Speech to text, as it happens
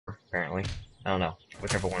apparently. I don't know.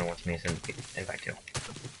 Whichever one wants me to send the invite to.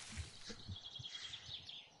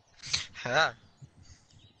 Yeah.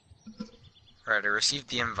 Alright, I received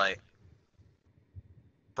the invite.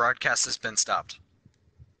 Broadcast has been stopped.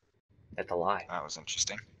 That's a lie. That was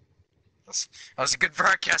interesting. That was a good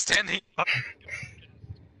broadcast, Andy.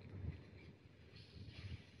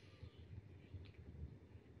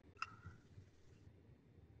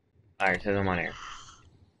 Alright, says I'm on air.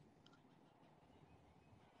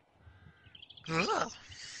 Ugh.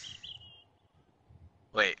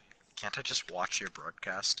 Wait, can't I just watch your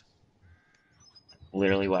broadcast?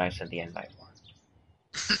 Literally what I sent the invite for.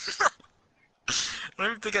 I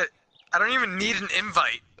don't even think I don't even need an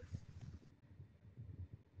invite.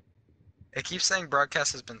 It keeps saying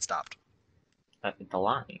broadcast has been stopped. That's a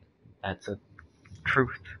lie. That's a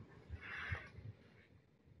truth.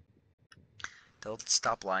 They'll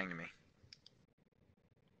stop lying to me.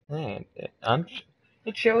 Man,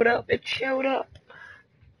 it showed up. It showed up.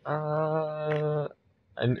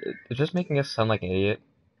 And it's just making us sound like an idiot.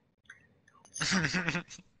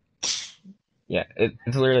 Yeah,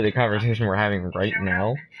 it's literally the conversation we're having right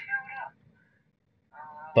now.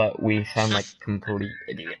 But we sound like complete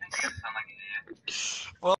idiots.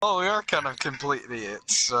 Well, we are kind of complete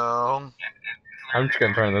idiots, so... I'm just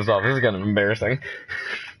gonna turn this off. This is kind of embarrassing.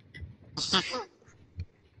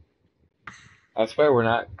 I swear we're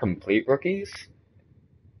not complete rookies.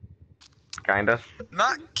 Kinda.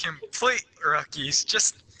 Not complete rookies,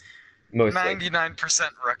 just Mostly. 99%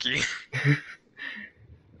 rookie.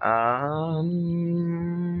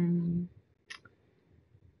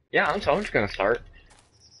 Yeah, I'm just gonna start.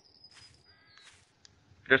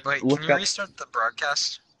 Just Wait, look can you up. restart the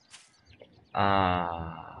broadcast?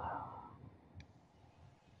 I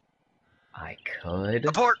could.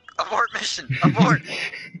 Abort! Abort mission! Abort!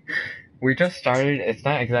 We just started. It's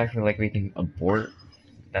not exactly like we can abort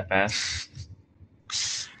that fast.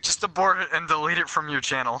 Just abort it and delete it from your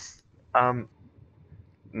channel.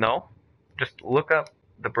 No. Just look up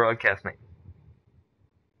the broadcast name.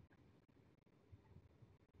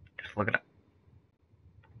 Just look it up.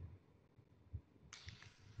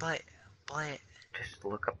 But... Just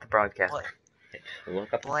look up the broadcast What? name. Just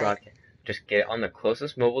look up the What? broadcast. Just get it on the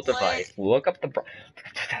closest mobile What? device. Look up the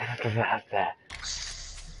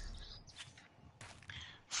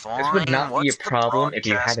Fine, This would not be a what's the problem if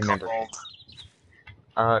you had a broadcast membership.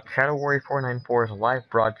 called? Shadow Warrior 494's live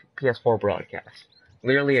PS4 broadcast.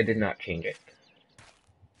 Literally, I did not change it.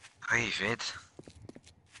 David.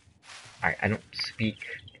 I don't speak.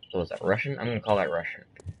 Was that Russian? I'm gonna call that Russian.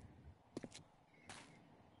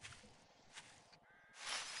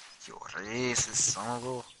 You racist son of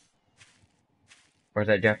a... Or is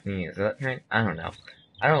that Japanese? Is that right? I don't know.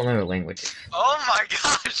 I don't know languages. Oh my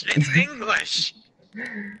gosh, it's English!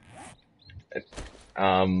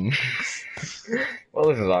 Well,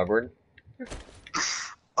 this is awkward.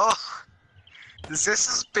 Oh, this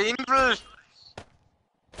is painful.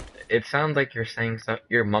 It sounds like you're saying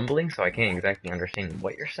you're mumbling, so I can't exactly understand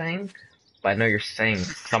what you're saying, but I know you're saying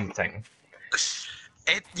something.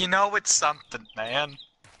 You know it's something, man.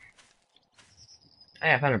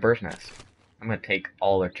 Hey, I found a bird's nest. I'm gonna take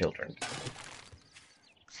all their children.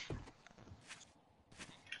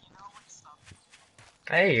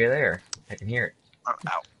 Hey, you're there. I can hear it. Oh,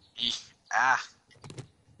 ow. Ah.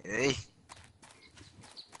 Hey.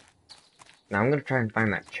 Now I'm gonna try and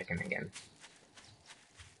find that chicken again.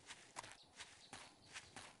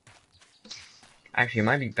 Actually, it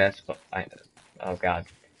might be best, but oh god.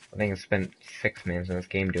 I think I spent 6 minutes in this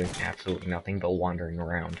game doing absolutely nothing but wandering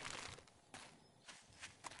around.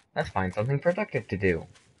 Let's find something productive to do.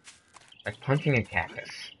 Like punching a cactus.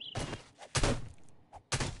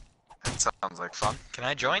 That sounds like fun. Can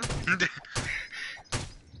I join?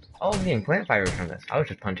 Oh, I'm getting plant fibers from this. I was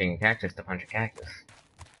just punching a cactus to punch a cactus.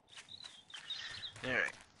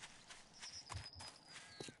 Alright.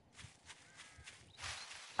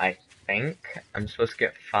 I think I'm supposed to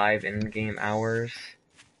get 5 in-game hours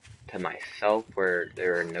to myself where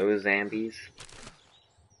there are no zombies.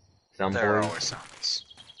 There are Zomboids. always zombies.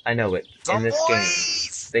 I know it. In this game,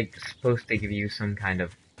 Zomboids! they're supposed to give you some kind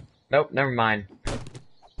of... Nope, never mind.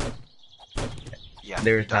 Yeah,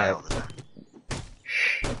 There's die not... all the time.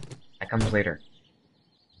 Shh. That comes later.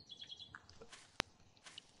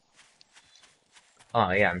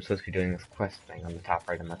 Oh yeah, I'm supposed to be doing this quest thing on the top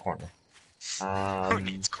right in the corner. Who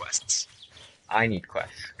needs quests? I need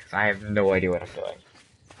quests, because I have no idea what I'm doing.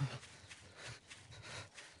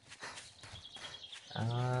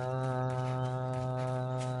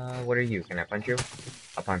 What are you? Can I punch you?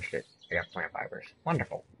 I punched it. I got plant fibers.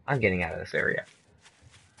 Wonderful. I'm getting out of this area.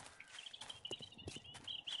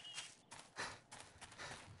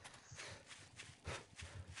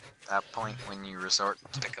 that point when you resort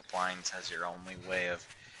to pickup lines as your only way of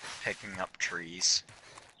picking up trees.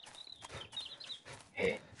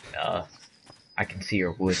 Hey, I can see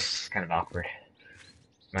your wood. It's kind of awkward.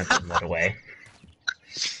 Might put that away.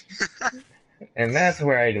 And that's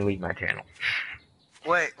where I delete my channel.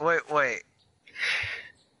 Wait.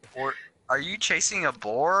 Are you chasing a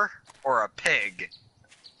boar or a pig?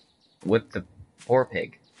 With the boar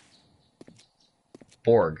pig.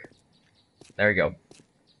 Borg. There we go.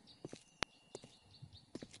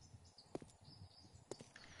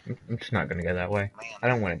 I'm just not gonna go that way. Man. I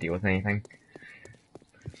don't want to deal with anything.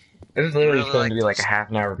 This is literally really going like to be like a those- half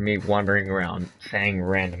an hour of me wandering around saying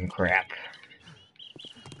random crap.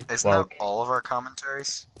 Isn't Well, that all of our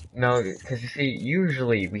commentaries? No, because you see,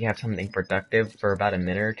 usually we have something productive for about a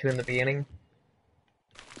minute or two in the beginning.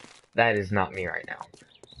 That is not me right now.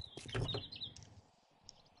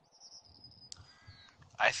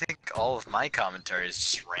 I think all of my commentary is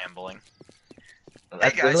just rambling. That's Hey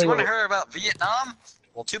guys, literally you want to what- hear about Vietnam?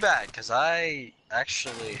 Well, too bad, because I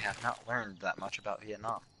actually have not learned that much about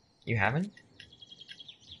Vietnam. You haven't?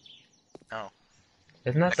 No.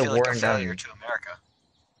 Isn't I that the feel war like a in failure to America.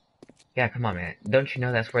 Yeah, come on, man. Don't you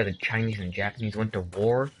know that's where the Chinese and Japanese went to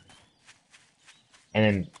war? And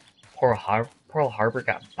then Pearl Harbor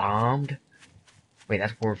got bombed? Wait,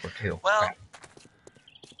 that's World War II. Well, Crap.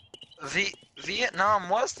 Vietnam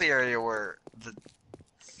was the area where the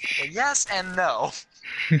yes and no.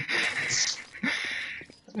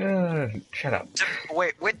 Shut up.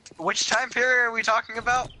 Wait, which time period are we talking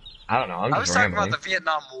about? I don't know, I'm I just was talking rambling. about the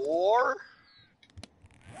Vietnam War,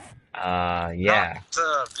 Yeah. not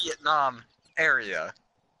the Vietnam area.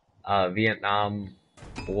 Vietnam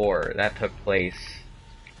War. That took place,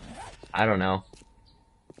 I don't know,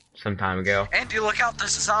 some time ago. Andy, look out!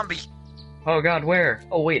 There's a zombie. Oh god, where?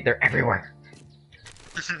 Oh wait, they're everywhere.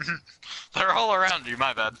 They're all around you.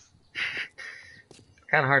 My bad.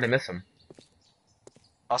 Kinda hard to miss them.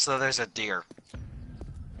 Also, there's a deer.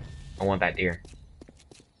 I want that deer.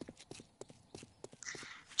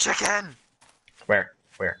 Chicken. Where?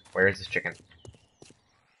 Where is this chicken?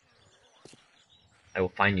 I will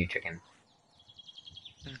find you, chicken.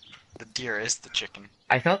 The deer is the chicken.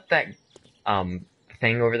 I thought that,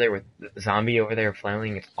 thing over there with the zombie over there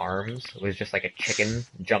flailing its arms was just like a chicken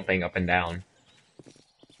jumping up and down.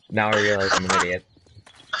 Now I realize I'm an idiot.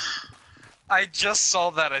 I just saw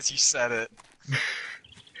that as you said it.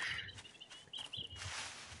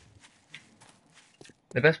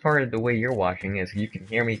 The best part of the way you're watching is you can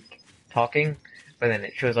hear me talking, but then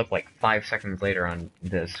it shows up like 5 seconds later on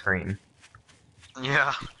the screen.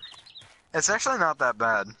 Yeah. It's actually not that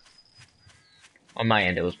bad. On my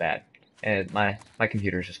end, it was bad. And my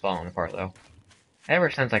computer's just falling apart, though. Ever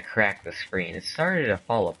since I cracked the screen, it started to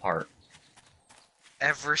fall apart.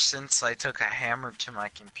 Ever since I took a hammer to my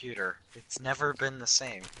computer, it's never been the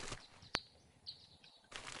same.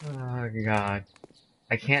 Oh, God.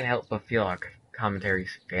 I can't help but feel like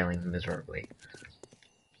commentary's failing miserably.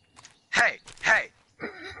 Hey!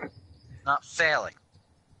 Not failing.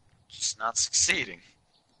 Just not succeeding.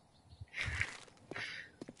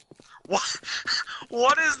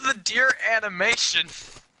 What is the deer animation?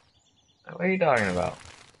 What are you talking about?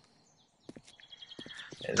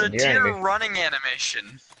 The deer animation- running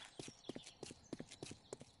animation.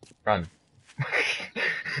 Run.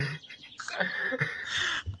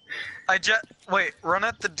 Wait, run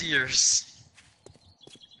at the deers.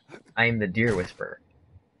 I am the deer whisperer.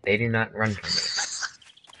 They do not run from me.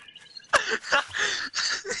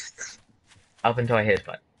 Up until I hit his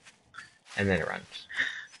butt. And then it runs.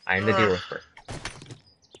 I am the deer whisperer.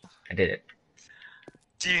 I did it.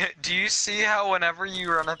 Do you see how whenever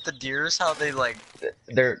you run at the deers, how they like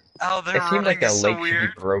They're how they're it seems running like the is so lake should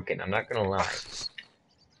weird? be broken, I'm not gonna lie.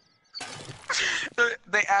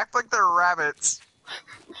 They act like they're rabbits.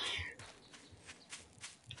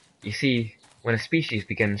 You see, when a species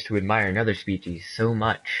begins to admire another species so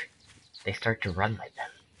much, they start to run like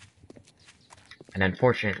them. And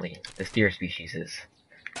unfortunately, this deer species is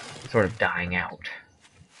sort of dying out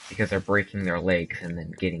because they're breaking their legs and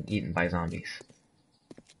then getting eaten by zombies.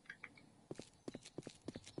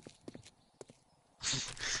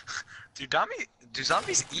 Do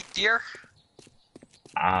zombies eat deer?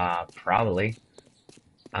 Probably.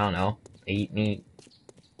 I don't know. They eat meat.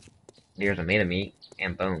 Deers are made of meat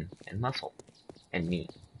and bone and muscle and meat.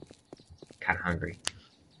 Kinda hungry.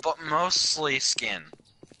 But mostly skin.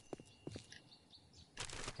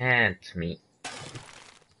 And it's meat.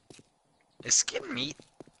 Is skin meat?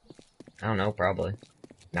 I don't know, probably.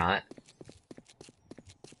 Not.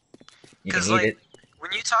 You can 'Cause, eat like, it.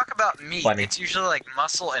 When you talk about meat, Funny. it's usually like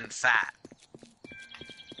muscle and fat.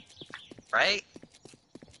 Right?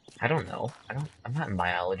 I don't know. I'm not in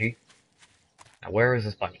biology. Now, where is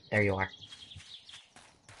this bunny? There you are.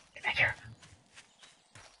 Get back here.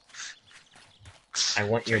 I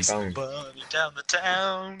want your Chasing bone. bunny down the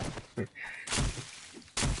town.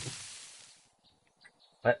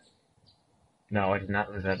 What? No, I did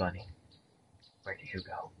not lose that bunny. Where did you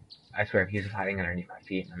go? I swear, if he's hiding underneath my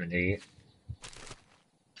feet, I'm an idiot.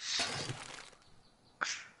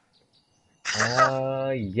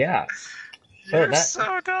 Yeah. So You're that.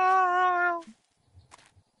 so dumb.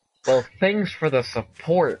 Well, thanks for the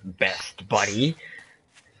support, best buddy.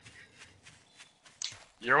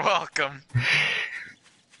 You're welcome.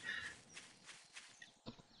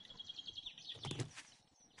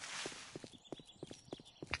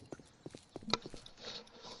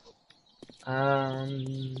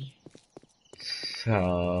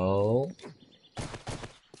 So.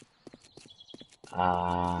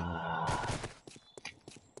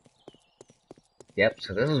 Yep,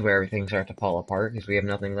 so this is where everything starts to fall apart because we have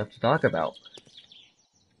nothing left to talk about.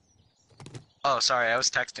 Oh, sorry, I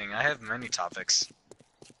was texting. I have many topics.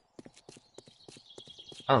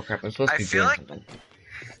 Oh crap, I'm supposed to be doing something.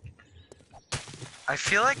 I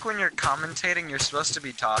feel like when you're commentating, you're supposed to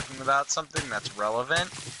be talking about something that's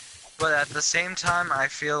relevant, but at the same time, I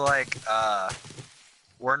feel like,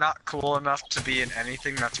 we're not cool enough to be in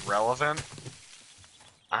anything that's relevant.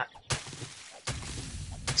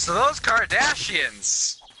 So those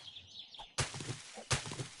Kardashians!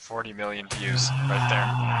 40 million views, right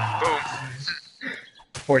there. Boom.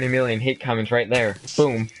 40 million hate comments right there.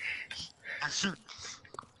 Boom.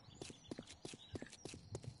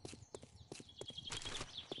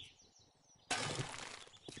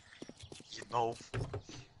 You know,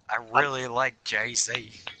 I really like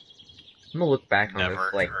Jay-Z. I'm gonna look back on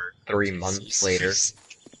this like 3 months later,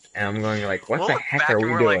 and I'm going like, what the heck are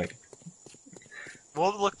we doing?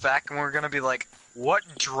 We'll look back and we're gonna be like, what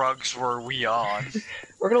drugs were we on?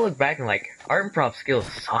 We're gonna look back and like, our improv skills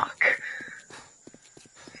suck.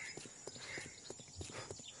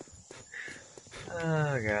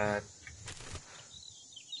 Oh god.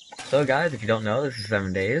 So guys, if you don't know, this is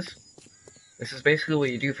 7 days. This is basically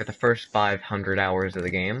what you do for the first 500 hours of the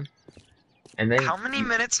game. And then how many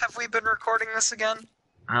minutes have we been recording this again?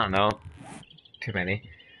 I don't know. Too many.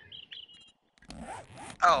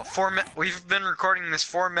 Oh, we've been recording this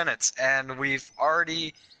 4 minutes, and we've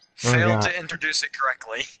already failed to introduce it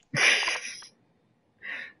correctly.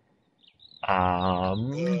 Oh,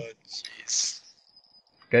 jeez.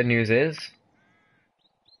 Good news is,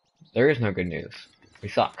 there is no good news. We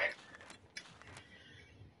suck.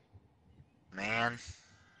 Man.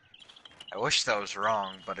 I wish that was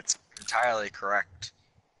wrong, but it's entirely correct.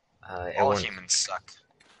 All humans suck.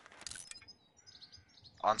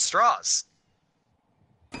 On straws.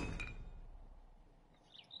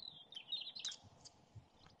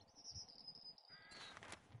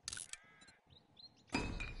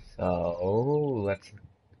 So, let's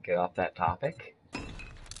get off that topic.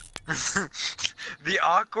 The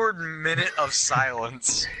awkward minute of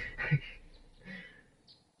silence.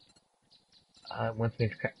 Once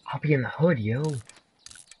we I'll be in the hood, yo.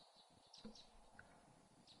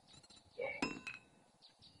 Yeah.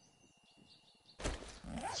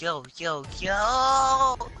 Yo, yo,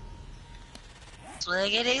 yo!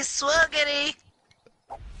 Swiggity, swiggity!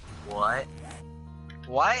 What?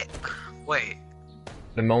 What? Wait.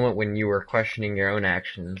 The moment when you were questioning your own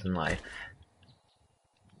actions in life.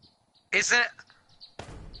 Isn't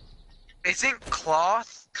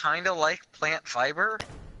cloth kinda like plant fiber?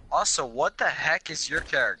 Also, what the heck is your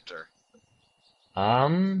character?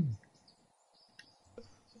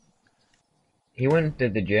 He went to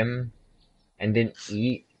the gym and didn't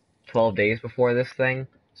eat 12 days before this thing,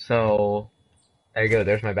 so there you go,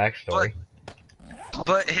 there's my backstory.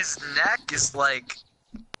 But his neck is like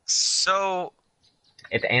so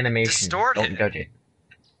it's animation. Distorted. Don't judge it.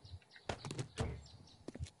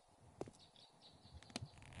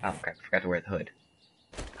 Oh crap, I forgot to wear the hood.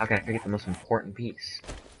 How can I forget the most important piece?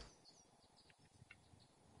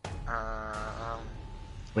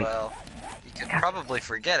 Wait. Well, you can probably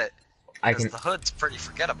forget it, because the hood's pretty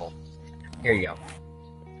forgettable. Here you go.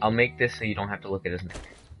 I'll make this so you don't have to look at his neck.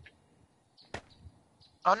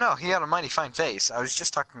 Oh no, he had a mighty fine face. I was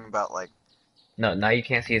just talking about, like... No, now you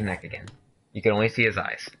can't see his neck again. You can only see his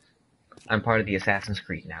eyes. I'm part of the Assassin's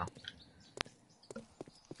Creed now.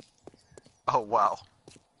 Oh, wow.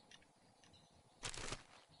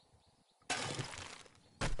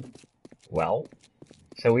 Well,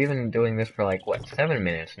 so we've been doing this for like, what, 7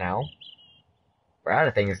 minutes now? We're out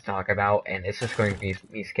of things to talk about, and it's just going to be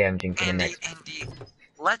me scavenging for the next... Andy,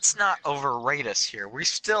 let's not overrate us here. We've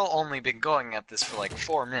still only been going at this for like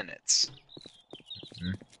 4 minutes.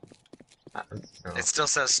 Oh, It still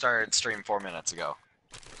says started stream 4 minutes ago.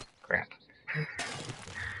 crap.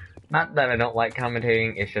 Not that I don't like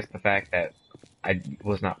commentating, it's just the fact that I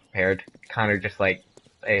was not prepared. Connor just like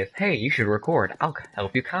says, "Hey, you should record. I'll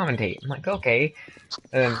help you commentate." I'm like, "Okay."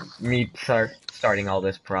 And then me starting all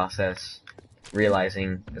this process,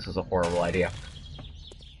 realizing this was a horrible idea.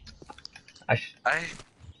 I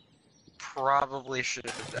probably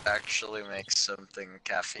should actually make something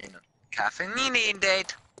caffeinated.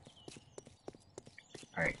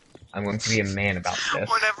 Alright, I'm going to be a man about this.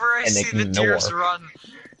 Whenever I and see the ignore. deers run,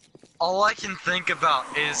 all I can think about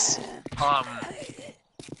is,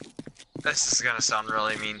 this is gonna sound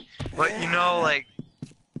really mean, but you know, like,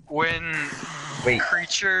 when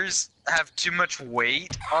creatures have too much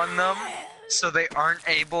weight on them, so they aren't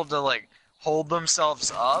able to, like, hold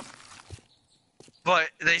themselves up, but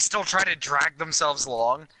they still try to drag themselves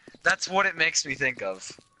along. That's what it makes me think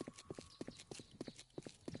of.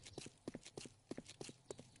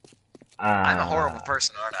 I'm a horrible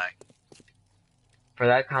person, aren't I? For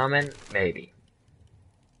that comment, maybe.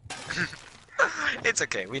 It's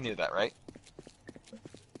okay, we knew that, right?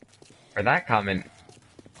 For that comment,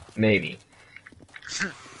 maybe.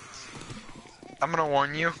 I'm gonna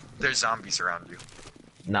warn you, there's zombies around you.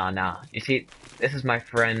 Nah. You see, this is my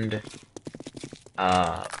friend,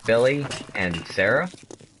 Billy and Sarah.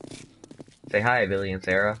 Say hi, Billy and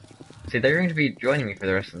Sarah. See, they're going to be joining me for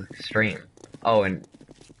the rest of the stream. Oh, and,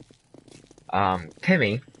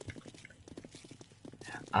 Timmy.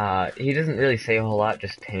 He doesn't really say a whole lot,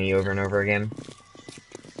 just Timmy over and over again.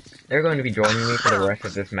 They're going to be joining me for the rest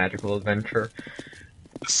of this magical adventure.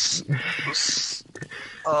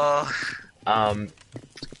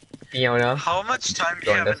 Fiona. How much time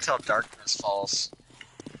do you have until darkness falls?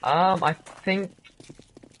 I think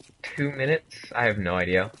 2 minutes. I have no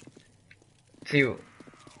idea. See,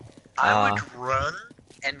 I would run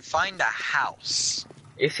and find a house.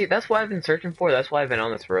 You see, that's what I've been searching for. That's why I've been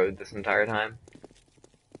on this road this entire time.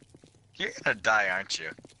 You're gonna die, aren't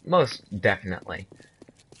you? Most definitely.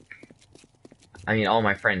 I mean, all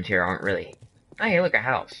my friends here aren't really. Hey, look, a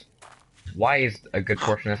house. Why is a good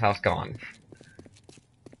portion of this house gone?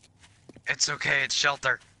 It's okay, it's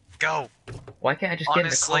shelter. Go. Why can't I just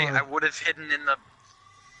Honestly, get in the car? I would have hidden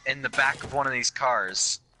in the back of one of these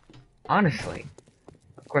cars. Honestly.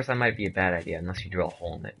 Of course, that might be a bad idea unless you drill a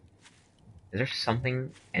hole in it. Is there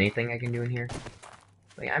anything I can do in here?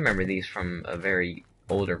 Like, I remember these from a very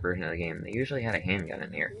older version of the game. They usually had a handgun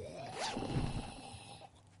in here.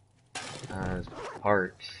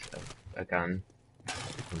 Parts of a gun.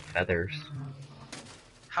 And feathers.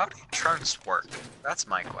 How do trunks work? That's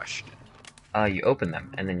my question. You open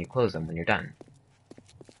them, and then you close them when you're done.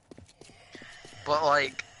 But,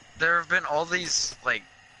 like, there have been all these, like,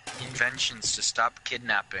 inventions to stop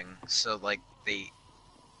kidnapping, so, like, they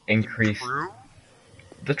Increase improve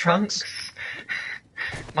the trunks.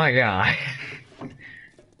 My god.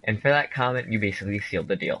 And for that comment, you basically sealed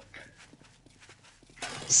the deal.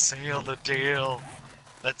 Seal the deal.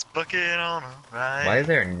 Let's book it on a ride. Why is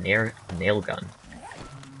there a nail gun?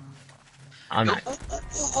 I'm not.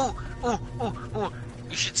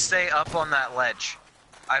 You should stay up on that ledge.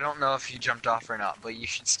 I don't know if you jumped off or not, but you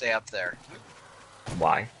should stay up there.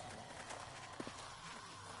 Why?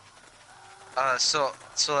 So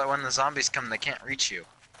that when the zombies come, they can't reach you.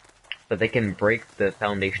 But they can break the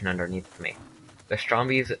foundation underneath me. The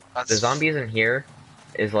zombies in here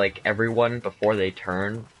is like everyone before they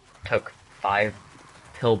turn took 5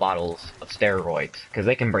 pill bottles of steroids because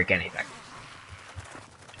they can break anything.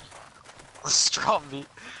 The Stromby.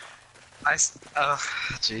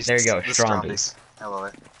 Jeez. There you go, the Strombies. I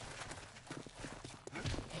love it.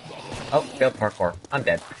 Oh, failed parkour. I'm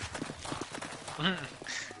dead.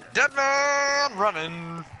 Dead man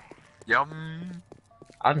running. Yum.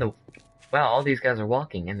 Wow, all these guys are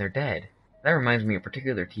walking and they're dead. That reminds me of a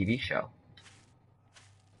particular TV show.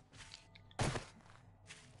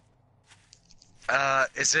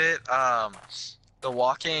 Is it, The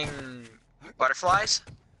Walking Butterflies?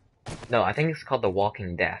 No, I think it's called The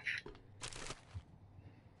Walking Death.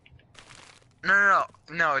 No,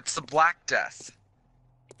 it's The Black Death.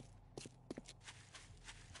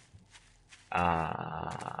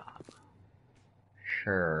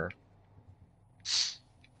 Sure.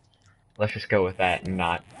 Let's just go with that and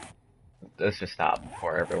not... Let's just stop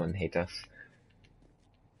before everyone hates us.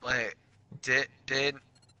 Wait, did...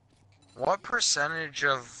 What percentage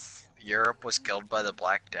of Europe was killed by the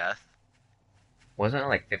Black Death? Wasn't it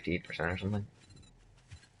like 58% or something?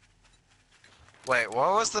 Wait,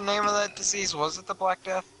 what was the name of that disease? Was it the Black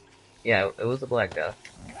Death? Yeah, it was the Black Death.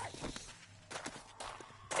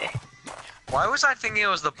 Why was I thinking it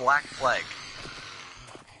was the Black Plague?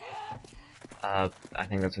 I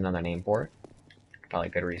think that's another name for it. Probably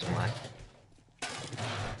a good reason why.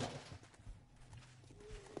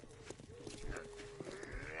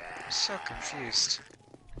 I'm so confused.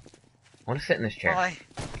 I want to sit in this chair. Why?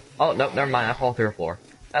 Oh, no, never mind. I fall through a floor.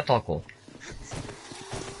 That's all cool.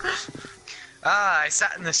 I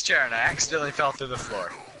sat in this chair and I accidentally fell through the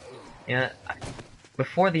floor. Yeah,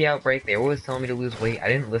 before the outbreak, they were always telling me to lose weight. I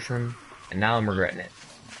didn't listen, and now I'm regretting it.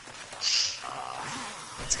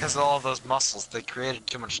 It's because of all those muscles. They created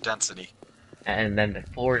too much density. And then the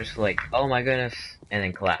floor just like, oh my goodness, and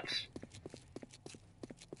then collapsed.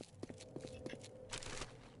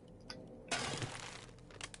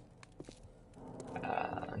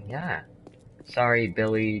 Yeah. Sorry,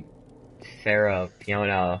 Billy, Sarah,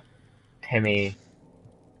 Fiona, Timmy,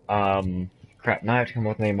 crap, now I have to come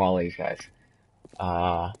up with a name of all these guys.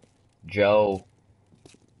 Joe,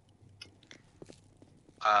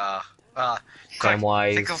 Quick,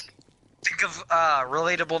 Samwise, think of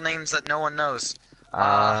relatable names that no one knows.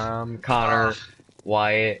 Connor,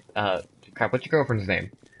 Wyatt, crap, what's your girlfriend's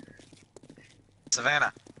name?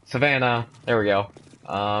 Savannah. Savannah, there we go.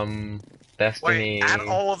 Destiny. Wait, add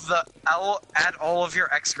all of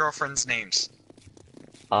your ex-girlfriend's names.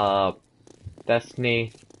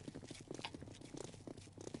 Destiny.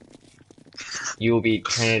 You will be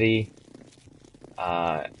Trinity.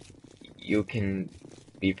 You can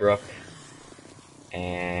be Brooke.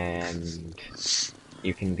 And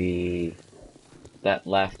you can be that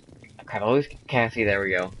last. Crap, I always Cassie. There we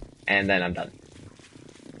go. And then I'm done.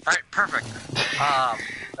 All right, perfect.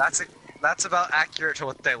 That's about accurate to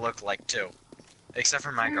what they look like too, except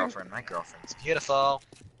for my girlfriend. My girlfriend's beautiful.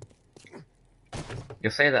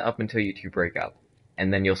 You'll say that up until you two break up,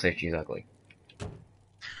 and then you'll say she's ugly.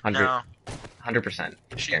 100%.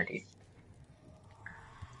 Guaranteed.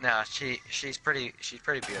 No, she's pretty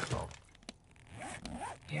beautiful.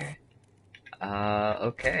 Yeah.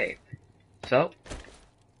 Okay. So,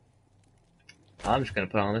 I'm just gonna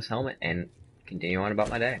put on this helmet and continue on about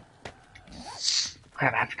my day.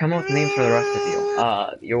 Crap, I have to come up with names for the rest of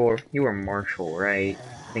you. You were Marshall, right?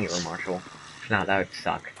 I think you were Marshall. If not, that would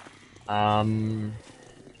suck. So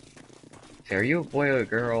are you a boy or a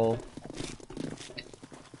girl?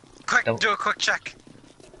 Quick, do a quick check.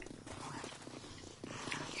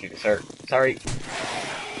 Excuse me, sir. Sorry.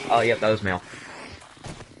 Oh, yep, that was male.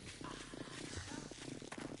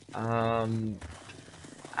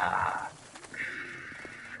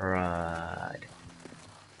 Crud.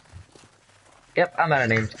 Yep, I'm out of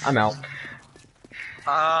names. I'm out.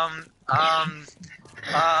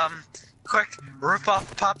 Quick, rip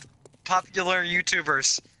off popular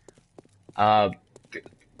YouTubers.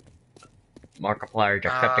 Markiplier,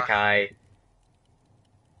 Jacksepticeye,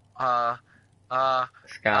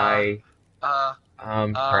 Sky,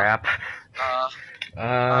 crap.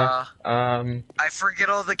 I forget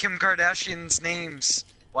all the Kim Kardashian's names.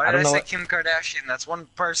 Why did I say Kim Kardashian? That's one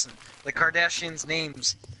person. The Kardashians'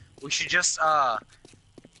 names. We should just,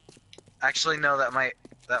 actually, no, that might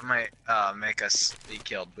make us be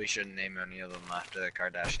killed. We shouldn't name any of them after the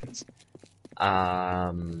Kardashians.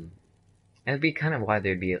 It'd be kind of why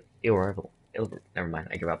they'd be irreversible. Never mind,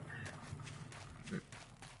 I give up.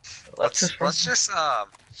 Let's just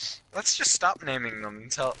stop naming them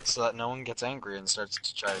until so that no one gets angry and starts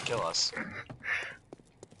to try to kill us.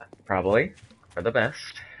 Probably for the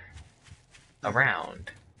best.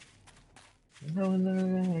 Around. No,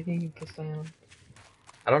 I can keep this down.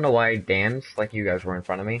 I don't know why I danced like you guys were in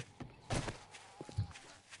front of me.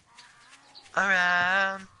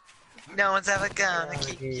 Around. No one's ever gonna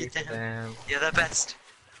keep you down. You're the best.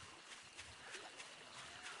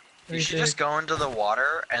 You should just go into the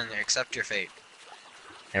water and accept your fate.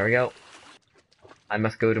 There we go. I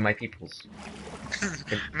must go to my peoples.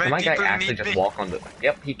 Can my guy actually just walk on the...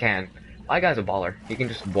 Yep, he can. My guy's a baller. He can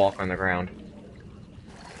just walk on the ground.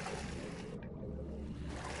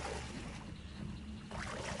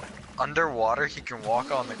 Underwater, he can walk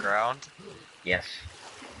on the ground? Yes.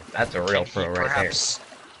 That's a real pro right there.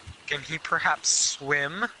 Can he perhaps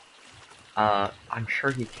swim? I'm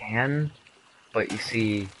sure he can, but you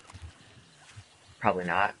see... Probably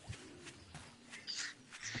not.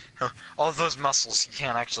 All those muscles, he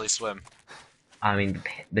can't actually swim. I mean,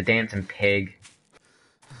 the dancing pig.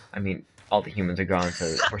 I mean, all the humans are gone,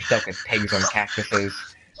 so we're stuck as pigs on cactuses.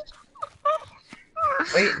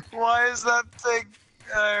 Wait. Why is that thing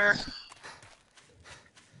there?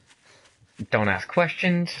 Don't ask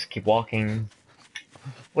questions, just keep walking.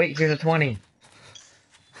 Wait, here's a 20.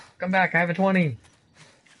 Come back, I have a 20.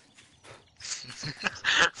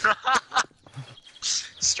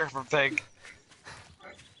 Stripper pig.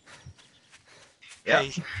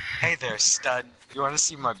 Hey, hey there, stud. You want to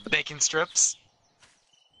see my bacon strips?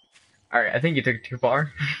 Alright, I think you took it too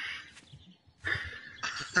far.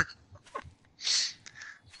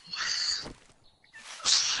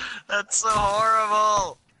 That's so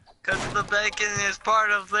horrible! Because the bacon is part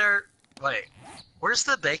of their... Wait, where's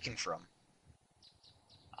the bacon from?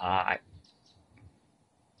 Fat?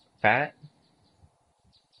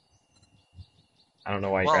 I don't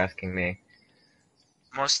know why Well, you're asking me.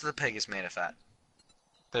 most of the pig is made of fat.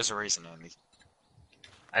 There's a reason, Andy.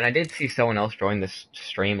 And I did see someone else join this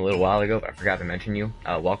stream a little while ago, but I forgot to mention you.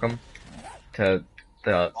 Welcome to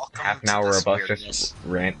the Welcome half an to hour this of us weirdness. just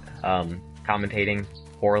commentating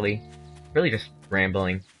poorly. Really just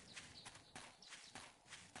rambling.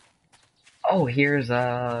 Oh, here's,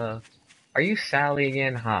 are you Sally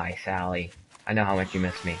again? Hi, Sally. I know how much you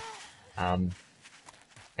miss me.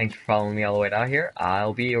 Thanks for following me all the way down here.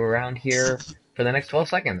 I'll be around here for the next 12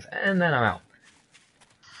 seconds, and then I'm out.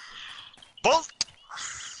 Bolt!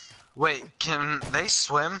 Wait, can they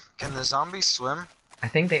swim? Can the zombies swim? I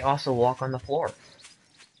think they also walk on the floor.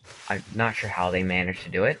 I'm not sure how they manage to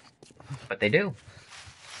do it, but they do.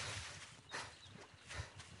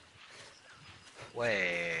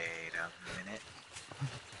 Wait a minute.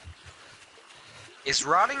 Is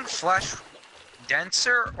rotting flesh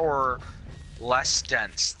denser or less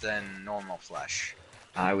dense than normal flesh?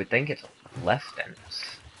 I would think it's less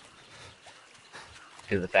dense.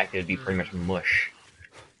 Due to the fact that it'd be pretty much mush.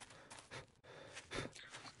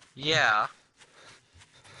 Yeah.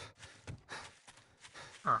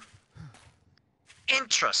 Huh.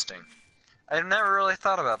 Interesting. I've never really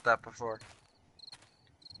thought about that before.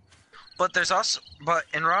 But there's also, but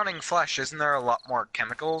in rotting flesh, isn't there a lot more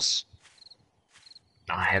chemicals?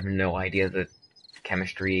 I have no idea the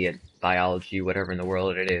chemistry and biology, whatever in the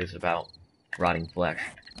world it is, about rotting flesh.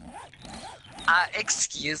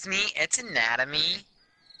 Excuse me, it's anatomy.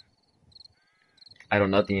 I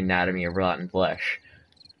don't know the anatomy of rotten flesh.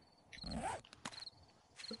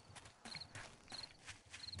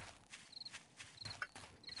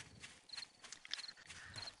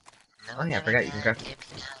 Oh yeah, I forgot you can craft.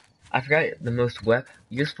 I forgot the most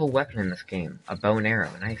useful weapon in this game, a bow and arrow,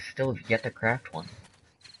 and I still have yet to craft one.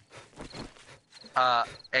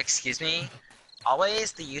 Excuse me?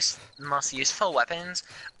 Always the most useful weapons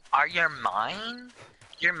are your mind?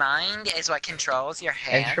 Your mind is what controls your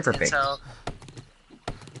hands, stripper and pigs. so...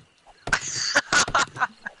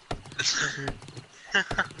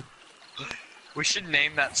 We should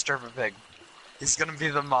name that stripper pig. He's gonna be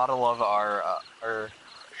the model of our,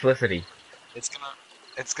 Felicity. It's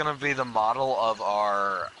gonna be the model of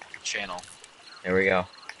our channel. There we go.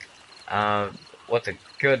 What's a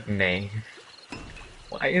good name?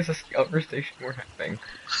 Why is a Discover Station more thing?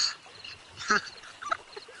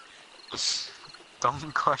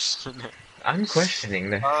 Don't question it. I'm questioning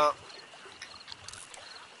this.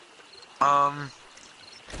 Let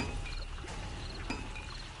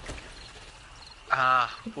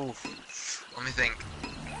me think.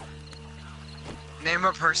 Name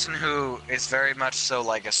a person who is very much so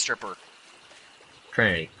like a stripper.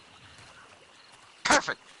 Trinity.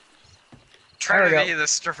 Perfect! There we go. Trinity the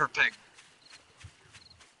stripper pig.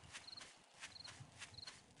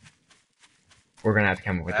 We're gonna have to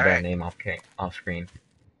come up with a Alright. better name off screen.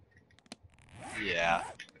 Yeah.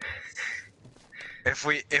 If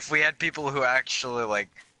we had people who actually like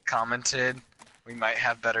commented, we might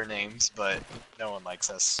have better names, but no one likes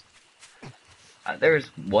us. There's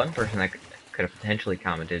one person that could have potentially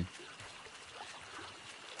commented.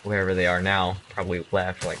 Wherever they are now, probably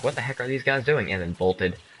left, like, what the heck are these guys doing? And then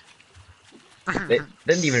bolted. They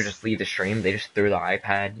didn't even just leave the stream, they just threw the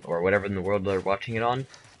iPad, or whatever in the world they're watching it on,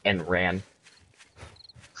 and ran.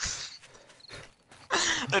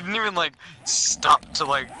 They didn't even like stop to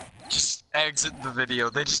like just exit the video.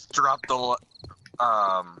 They just dropped the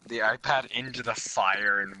iPad into the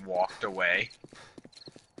fire and walked away.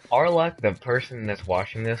 Our luck, the person that's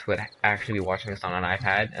watching this would actually be watching this on an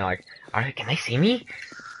iPad, and like, alright, can they see me?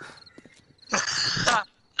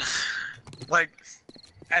 Like,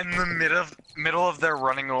 in the middle of their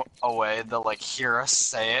running away, they'll like hear us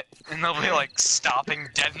say it, and they'll be like stopping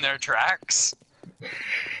dead in their tracks.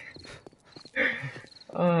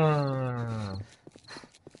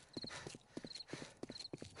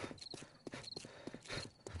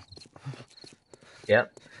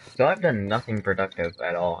 Yep. So I've done nothing productive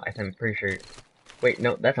at all. I'm pretty sure... Wait,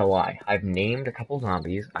 no, that's a lie. I've named a couple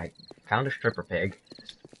zombies. I found a stripper pig.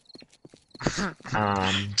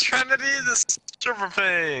 Trinity the stripper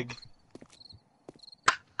pig!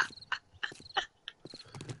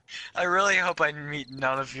 I really hope I meet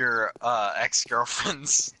none of your,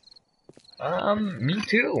 ex-girlfriends. Me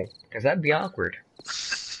too. Because that'd be awkward.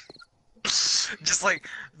 Just like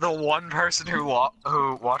the one person who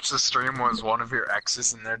watched the stream was one of your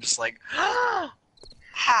exes, and they're just like,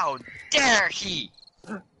 how dare he?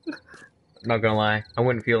 Not gonna lie, I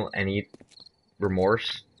wouldn't feel any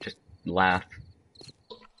remorse. Just laugh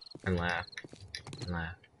and laugh and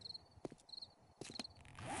laugh.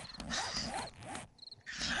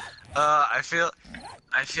 I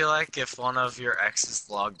feel like if one of your exes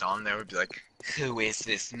logged on, they would be like, "Who is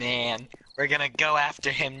this man? We're gonna go after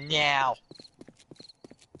him now."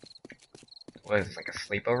 What is this, like a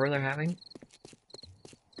sleepover they're having?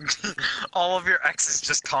 All of your exes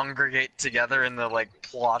just congregate together and they're like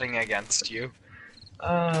plotting against you.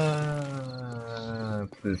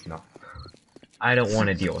 Please no. I don't want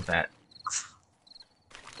to deal with that.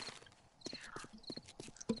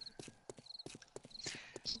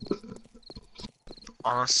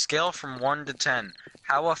 On a scale from 1 to 10,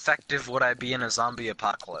 how effective would I be in a zombie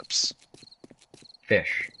apocalypse?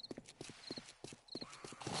 Fish.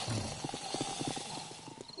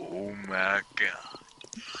 Oh my god.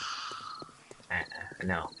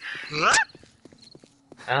 No.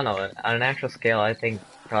 I don't know. On an actual scale, I think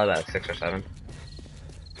probably about 6 or 7.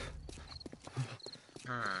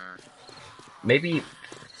 Maybe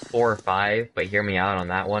 4 or 5, but hear me out on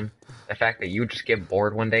that one. The fact that you just get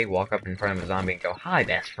bored one day, walk up in front of a zombie and go, "Hi,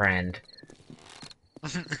 best friend."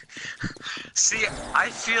 See, I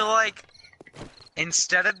feel like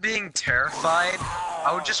instead of being terrified,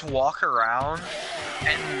 I would just walk around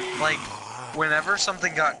and, like, whenever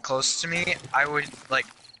something got close to me, I would, like,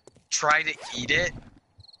 try to eat it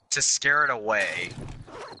to scare it away.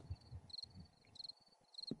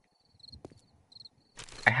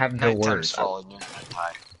 I have no Nighttime's words. falling, you're gonna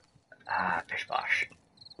die. Fish bosh.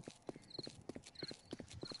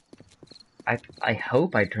 I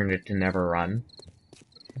hope I turned it to never run.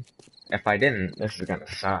 If I didn't, this is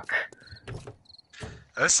gonna suck.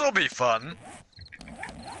 This'll be fun.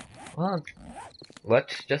 Well,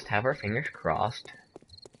 let's just have our fingers crossed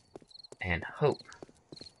and hope.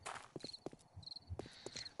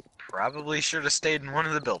 Probably should have stayed in one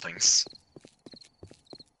of the buildings.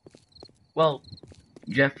 Well,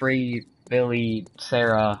 Jeffrey, Billy,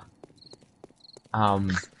 Sarah,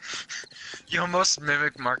 You almost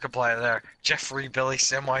mimic Markiplier there. Jeffrey, Billy,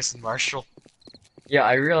 Samwise, and Marshall. yeah,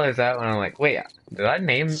 I realized that when I'm like, wait, did I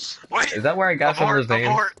name? Wait! Is that where I got some of those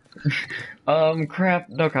names? Abort! Crap,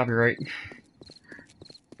 no copyright.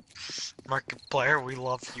 Markiplier, we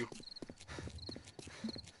love you.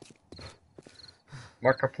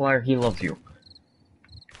 Markiplier, he loves you.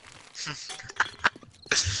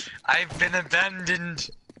 I've been abandoned.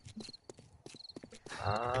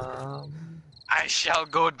 I shall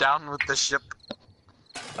go down with the ship.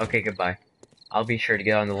 Okay, goodbye. I'll be sure to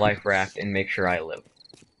get on the life raft and make sure I live.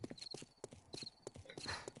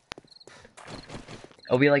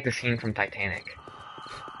 It'll be like the scene from Titanic.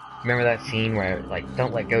 Remember that scene where, like,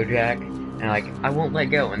 "Don't let go, Jack," and like, "I won't let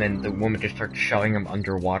go," and then the woman just starts shoving him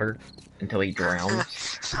underwater until he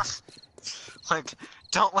drowns. Like,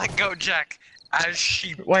 don't let go, Jack, as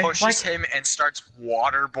she Wait, pushes what? him and starts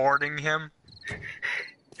waterboarding him.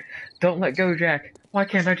 "Don't let go, Jack. Why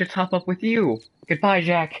can't I just hop up with you? Goodbye,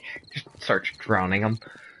 Jack." Just starts drowning him.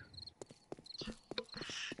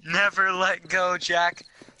 Never let go, Jack.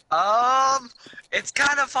 It's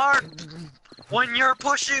kind of hard when you're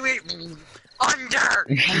pushing me under.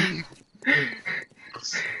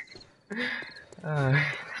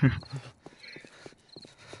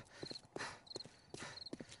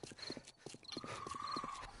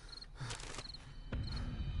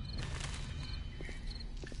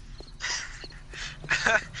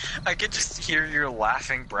 I could just hear your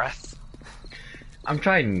laughing breath. I'm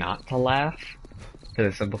trying not to laugh, for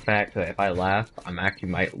the simple fact that if I laugh, I actually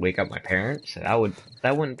might wake up my parents. That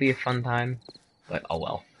wouldn't be a fun time, but oh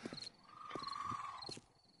well.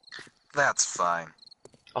 That's fine.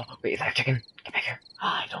 Oh, wait, is that a chicken? Get back here.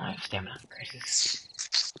 I don't have stamina. Crisis.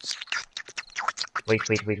 Wait.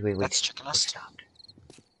 That's chicken It us. stopped.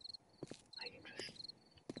 I can just...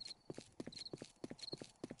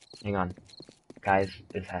 Hang on. Guys,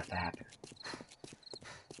 this has to happen.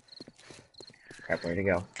 Crap, where'd it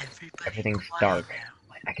go? Everything's dark.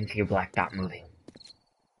 I can see a black dot moving.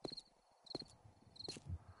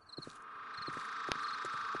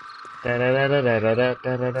 I'm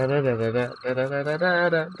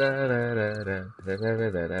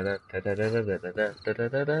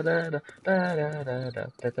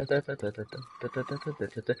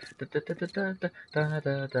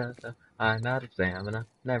out of stamina.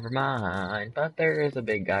 Never mind, but there is a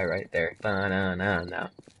big guy right there. Ba-na-na-na.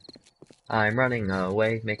 I'm running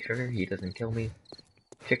away. Make sure he doesn't kill me.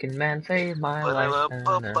 Chicken man, save my life.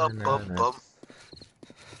 Na, na, na, na.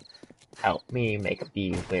 Help me make up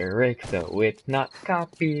these lyrics so it's not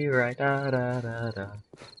copyright. Da da da da.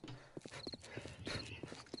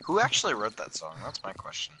 Who actually wrote that song? That's my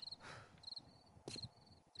question.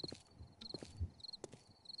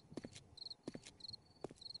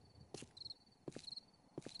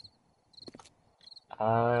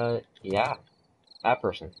 Yeah, that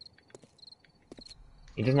person.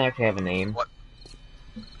 He doesn't actually have a name. What?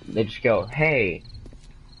 They just go, hey.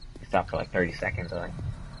 Stop for like 30 seconds. They're like,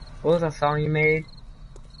 what was that song you made?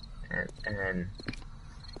 And then.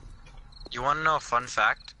 You want to know a fun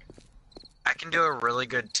fact? I can do a really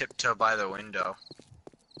good tiptoe by the window.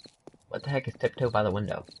 What the heck is Tiptoe by the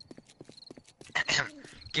Window?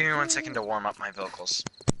 Give me 1 second to warm up my vocals.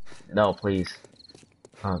 No, please.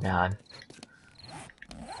 Oh god.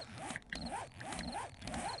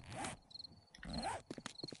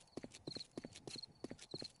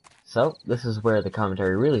 So, this is where the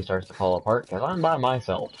commentary really starts to fall apart, because I'm by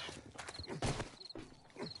myself.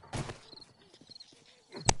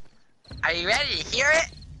 Are you ready to hear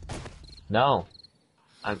it? No.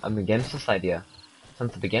 I'm against this idea.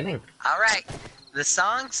 Since the beginning. Alright. The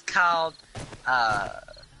song's called,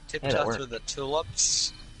 Tiptoe worked. Through the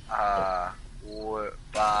Tulips, by,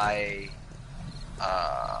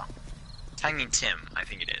 Tiny Tim, I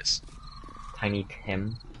think it is. Tiny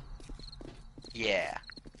Tim. Yeah.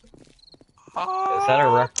 Is that a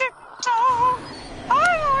ref?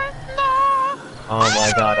 Oh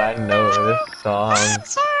my god, I know this song.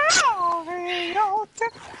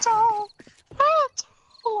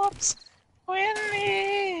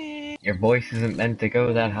 Your voice isn't meant to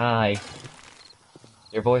go that high.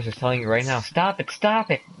 Your voice is telling you right now, stop it,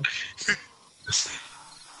 stop it!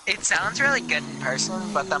 It sounds really good in person,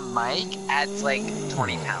 but the mic adds like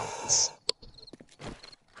 20 pounds.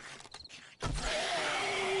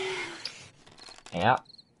 Yeah.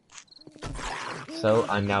 So,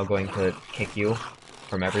 I'm now going to kick you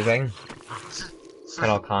from everything. Cut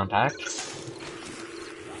all contact.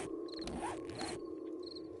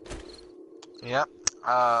 Yep.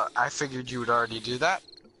 I figured you would already do that.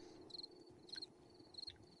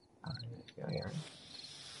 Go here.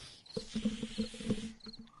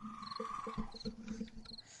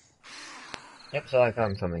 Yep, so I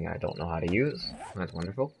found something I don't know how to use. That's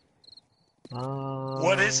wonderful.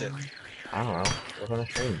 What is it? I don't know. We're on a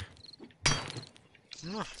stream.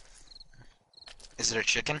 Is it a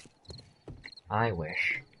chicken? I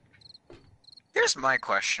wish. Here's my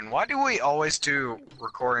question. Why do we always do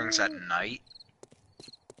recordings at night?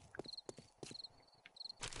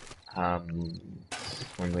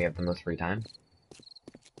 When we have the most free time.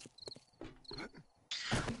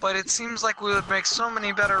 But it seems like we would make so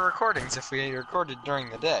many better recordings if we recorded during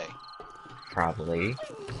the day. Probably.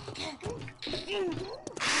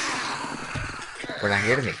 We're not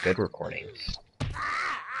here to make good recordings.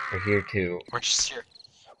 We're here to... We're just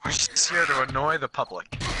here to annoy the public.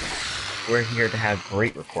 We're here to have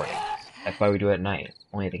great recordings. That's why we do it at night.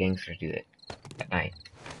 Only the gangsters do it at night.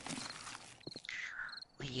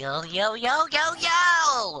 Yo, yo, yo, yo,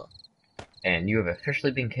 yo! And you have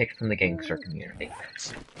officially been kicked from the gangster community.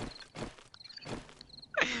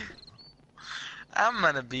 I'm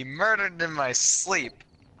gonna be murdered in my sleep,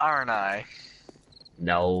 aren't I?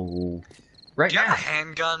 No. Right Do you now. have a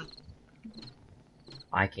handgun?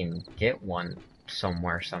 I can get one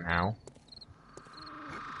somewhere somehow.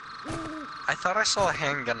 I thought I saw a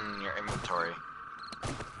handgun in your inventory.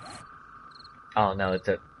 Oh no, it's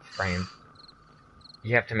a frame.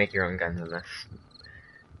 You have to make your own guns in this.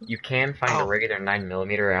 You can find a regular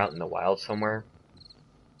 9mm out in the wild somewhere,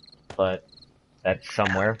 but that's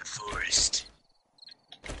somewhere. Forest.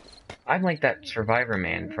 I'm like that Survivor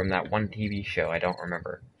man from that one TV show I don't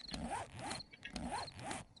remember.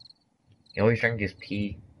 He always drank his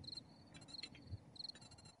pee.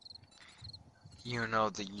 You know,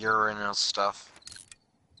 the urinal stuff.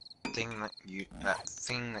 That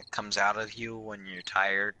thing that comes out of you when you're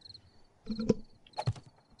tired.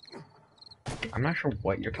 I'm not sure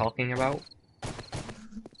what you're talking about.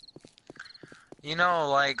 You know,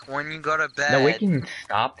 like, when you go to bed... No, we can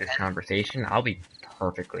stop this conversation. I'll be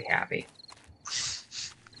perfectly happy.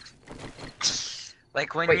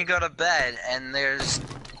 Like, when Wait. you go to bed and there's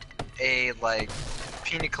a, like,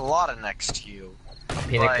 pina colada next to you.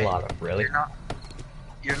 Pina Like, colada, really?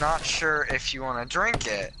 You're not sure if you want to drink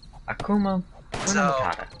it. Akuma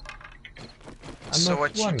Matata. So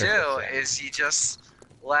what you do is you just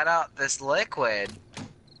let out this liquid,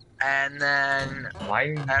 and then Why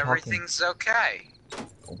are you everything's okay.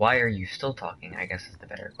 Why are you still talking, I guess is the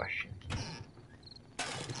better question.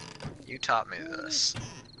 You taught me this.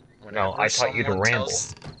 No, I taught you to ramble.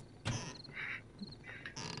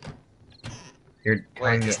 You're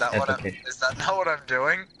telling Wait, me is that what I'm? education. Is that not what I'm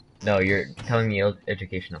doing? No, you're telling me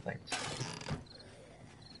educational things.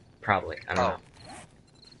 Probably. I don't know.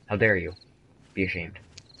 How dare you? Be ashamed.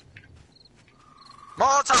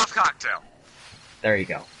 Molotov cocktail. There you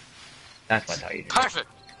go. That's what I tell you to do. Perfect.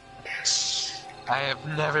 I have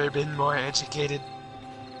never been more educated.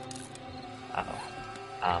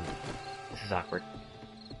 Uh-oh. This is awkward.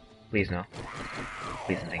 Please no.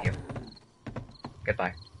 Please and thank you.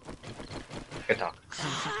 Goodbye. Good talk.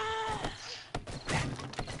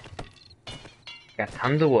 Got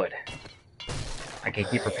tons of wood. I can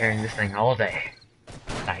keep repairing this thing all day.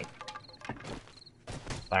 Night.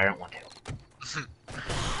 But I don't want to.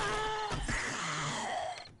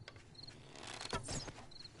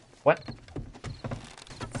 What?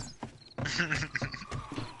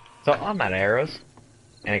 So I'm out of arrows.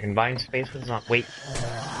 And a confined space with not. Wait.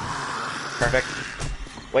 Perfect.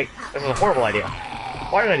 Wait, this is a horrible idea.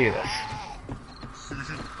 Why did I do this?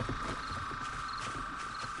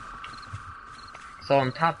 So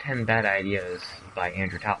on Top 10 Bad Ideas by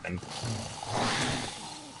Andrew Topman.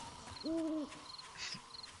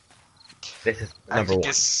 This is number I think one.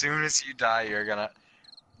 as soon as you die, you're gonna.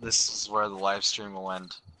 This is where the live stream will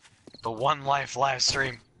end. The one life live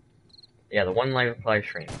stream. Yeah, the one live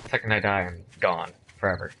stream. The second I die, I'm gone.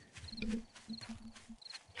 Forever.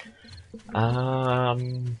 I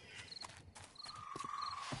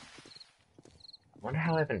wonder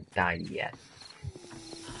how I haven't died yet.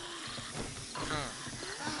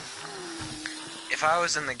 If I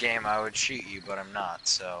was in the game, I would shoot you, but I'm not,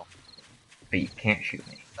 so. But you can't shoot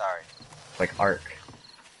me. Sorry. It's like Ark.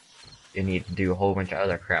 You need to do a whole bunch of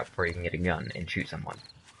other crap before you can get a gun and shoot someone.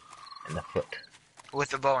 In the foot.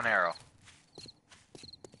 With a bow and arrow.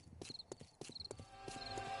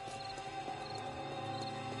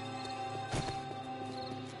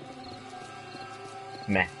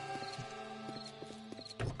 Meh.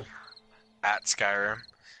 At Skyrim.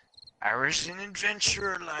 I was an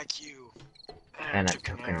adventurer like you. And I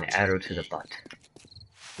took an arrow to the butt.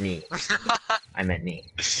 Knee. I meant knee.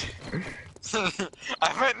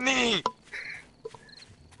 I meant knee!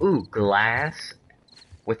 Ooh, glass?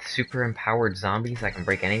 With super empowered zombies that can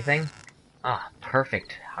break anything? Ah,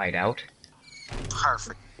 perfect hideout.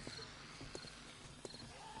 Perfect.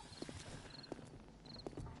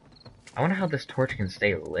 I wonder how this torch can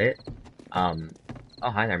stay lit. Oh,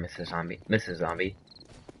 hi there, Mrs. Zombie. Mrs. Zombie.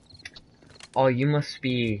 Oh, you must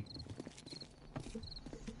be...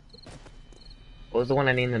 What was the one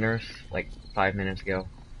I named the nurse, like, 5 minutes ago?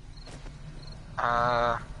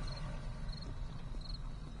 Uh...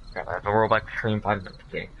 Crap, I have to roll back the stream 5 minutes.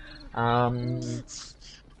 Okay.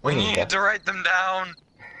 We needed to write them down!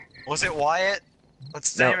 Was it Wyatt?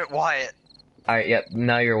 Let's name it Wyatt. Alright, yep,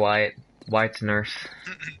 now you're Wyatt. Wyatt's nurse.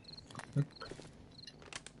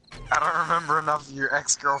 I don't remember enough of your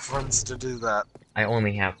ex-girlfriends to do that. I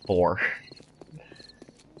only have 4.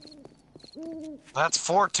 That's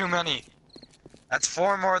 4 too many. That's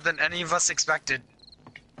 4 more than any of us expected.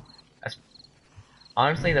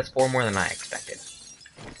 Honestly, that's 4 more than I expected.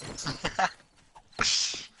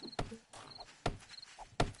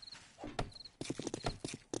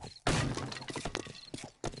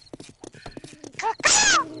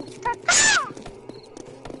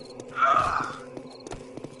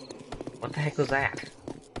 What the heck was that?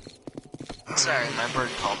 Sorry, my bird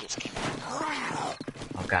call just came in.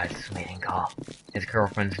 Oh god, it's a mating call. His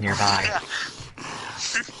girlfriend's nearby.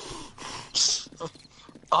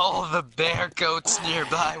 All the bear goats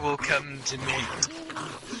nearby will come to mate.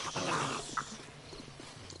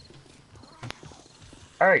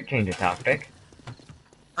 Alright, change of topic.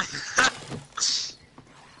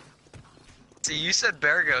 See, you said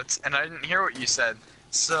bear goats, and I didn't hear what you said.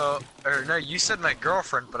 So, or no, you said my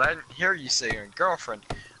girlfriend, but I didn't hear you say your girlfriend.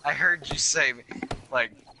 I heard you say,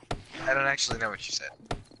 like, I don't actually know what you said.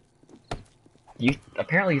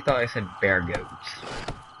 Apparently you thought I said bear goats.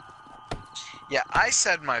 Yeah, I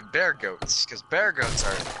said my bear goats, because bear goats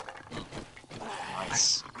are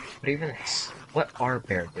nice. But even, what are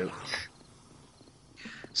bear goats?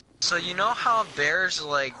 So you know how bears,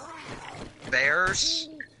 like, bears?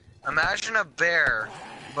 Imagine a bear,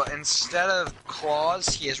 but instead of claws,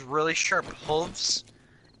 he has really sharp hooves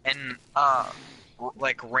and,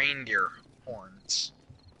 like reindeer horns.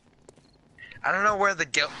 I don't know where the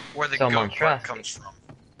goat part comes from.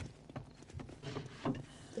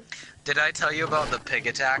 Did I tell you about the pig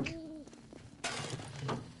attack?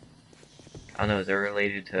 I don't know, is it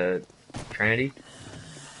related to Trinity?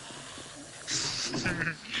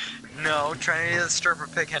 No, Trinity the Stripper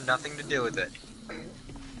Pig had nothing to do with it.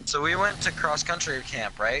 So we went to cross-country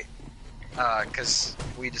camp, right? Because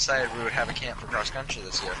we decided we would have a camp for cross-country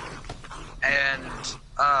this year. And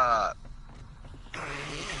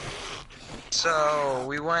so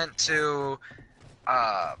we went to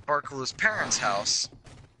Barkaloo's parents' house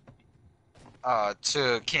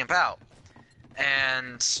to camp out.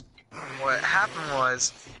 And what happened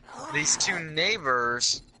was these two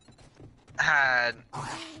neighbors had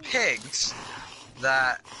pigs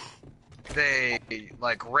that they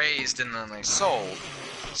like raised and then they sold.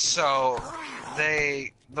 So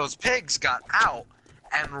those pigs got out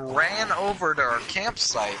and ran over to our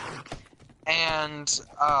campsite, and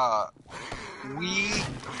we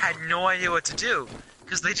had no idea what to do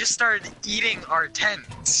because they just started eating our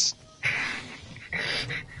tents.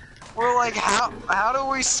 We're like, how do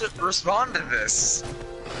we respond to this?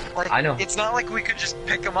 Like, I know. It's not like we could just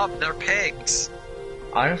pick them up. They're pigs.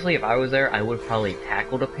 Honestly, if I was there, I would probably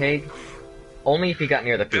tackled a pig. Only if he got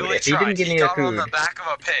near the food. Billy If he tried. didn't get He near the got on food, the back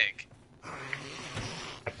of a pig.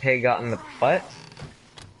 a pig got in the butt?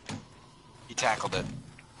 He tackled it.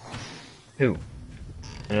 Who?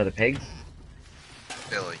 Another pig?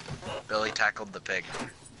 Billy. Billy tackled the pig.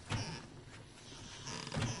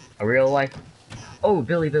 A real life? Oh,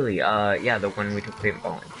 Billy. Yeah, the one we took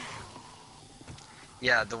paintballing.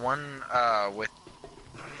 Yeah, the one with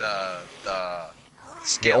the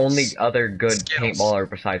skills. The only other good Skittles. paintballer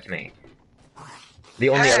besides me. The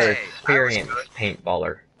only other Hey, experienced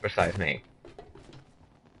paintballer besides me.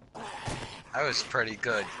 I was pretty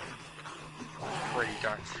good. Pretty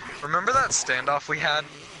darn. Remember that standoff we had?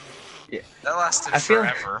 Yeah. That lasted I feel-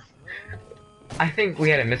 forever. I think we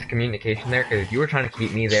had a miscommunication there, because you were trying to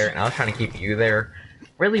keep me there, and I was trying to keep you there.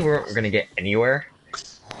 Really, we weren't going to get anywhere.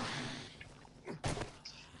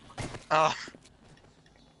 Oh.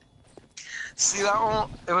 See, that one,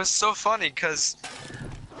 it was so funny, because,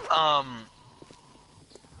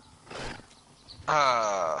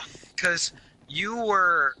 because you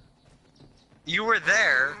were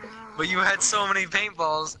there, but you had so many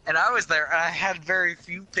paintballs, and I was there, and I had very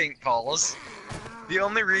few paintballs. The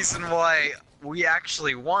only reason why we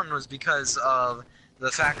actually won was because of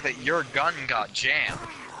the fact that your gun got jammed.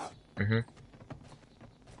 Mm-hmm.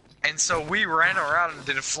 And so we ran around and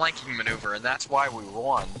did a flanking maneuver, and that's why we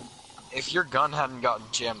won. If your gun hadn't gotten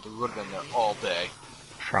jammed, we would have been there all day.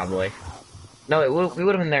 Probably. No, we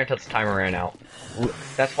would have been there until the timer ran out.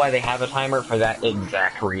 That's why they have a timer, for that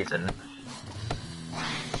exact reason.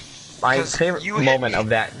 My 'Cause favorite you hit moment me- of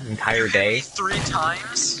that entire You hit day... me 3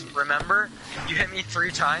 times, remember? You hit me 3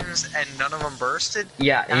 times and none of them bursted?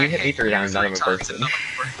 Yeah, and I you hit me hit 3 you times, none of them 3 bursted. and none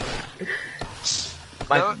of them bursted.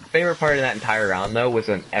 My No- favorite part of that entire round, though, was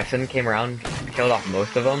when Essen came around, killed off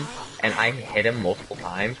most of them, and I hit him multiple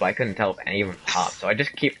times, but I couldn't tell if any of them popped, so I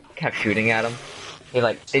just kept shooting at him. He's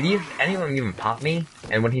like, did any of them even pop me?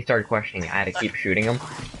 And when he started questioning, I had to keep shooting him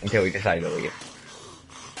until he decided to leave.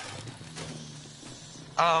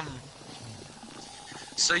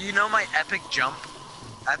 So you know my epic jump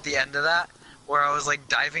at the end of that? Where I was like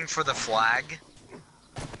diving for the flag?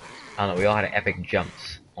 I don't know, we all had epic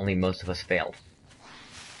jumps, only most of us failed.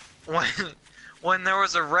 When there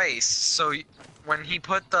was a race, so when he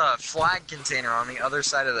put the flag container on the other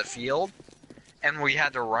side of the field, and we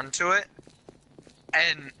had to run to it,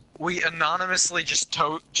 and we anonymously just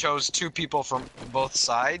chose 2 people from both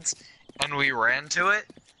sides, and we ran to it,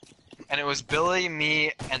 and it was Billy,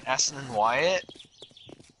 me, and Essen and Wyatt.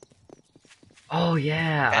 Oh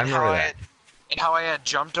yeah, I remember that. And how I had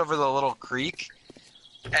jumped over the little creek,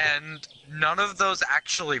 and none of those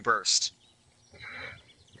actually burst.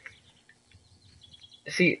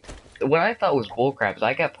 See, what I thought was bullcrap is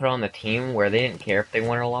I got put on the team where they didn't care if they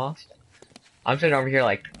won or lost. I'm sitting over here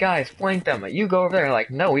like, guys, flank them. You go over there. Like,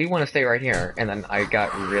 no, we want to stay right here. And then I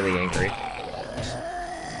got really angry.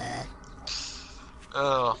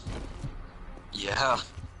 Oh. Yeah.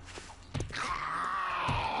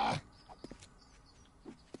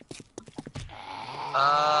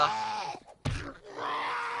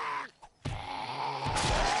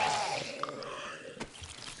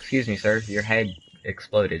 Excuse me, sir. Your head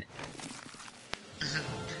exploded.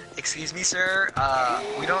 Excuse me, sir.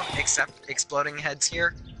 We don't accept exploding heads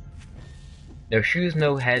here. No shoes,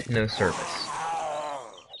 no head, no service.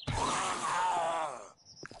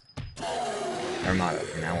 Our motto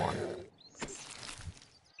from now on.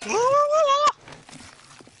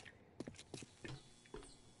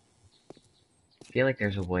 I feel like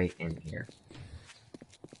there's a way in here.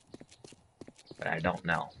 But I don't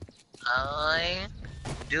know. I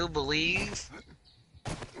do believe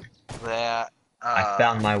that I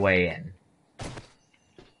found my way in.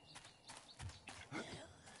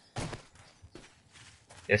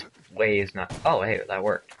 This way is not... Oh, hey, that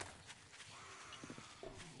worked.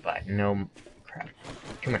 But no crap.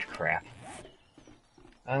 Too much crap.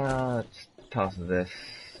 Let's toss this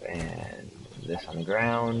and this on the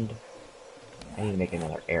ground. I need to make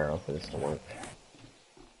another arrow for this to work.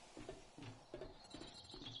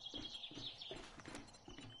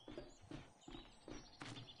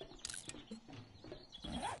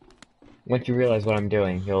 Once you realize what I'm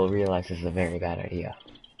doing, you'll realize this is a very bad idea.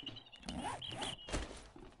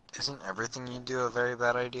 Isn't everything you do a very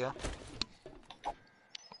bad idea?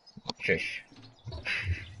 Shush.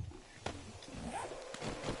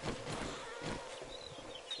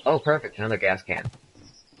 Oh, perfect, another gas can.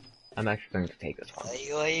 I'm actually going to take this one.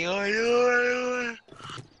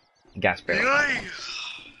 Gas barrel.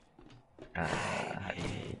 How do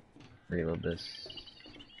you reload this?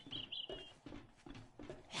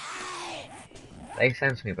 They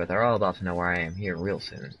sense me, but they're all about to know where I am here real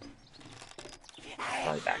soon.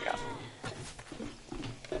 Probably back up.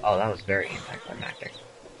 Oh, that was very anticlimactic.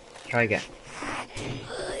 Try again.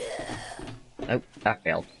 Nope, that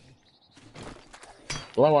failed.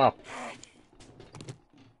 Blow up.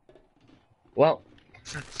 Well.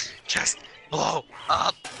 Just blow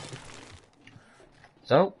up.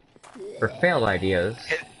 So, for failed ideas...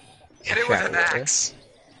 Hit it with an axe.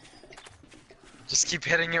 Just keep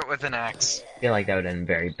hitting it with an axe. I feel like that would end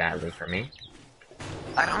very badly for me.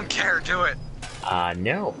 I don't care, do it.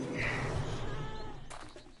 No.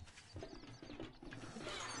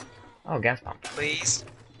 Oh, gas pump. Please.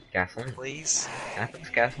 Gasoline. Please. Can I put this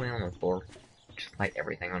gasoline on the floor? Just light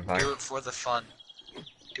everything on fire. Do it for the fun.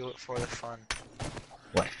 Do it for the fun.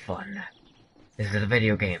 What fun? This is a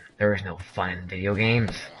video game. There is no fun in video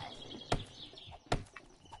games.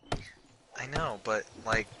 I know, but,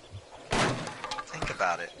 like, think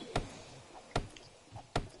about it.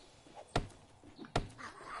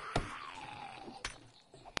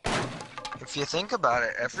 If you think about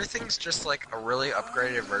it, everything's just like a really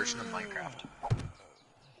upgraded version of Minecraft.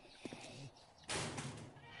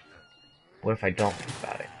 What if I don't think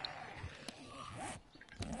about it?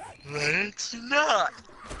 It's not!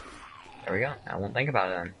 There we go. I won't think about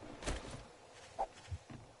it then.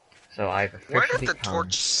 So I've officially Where did the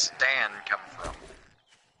torch stand come from?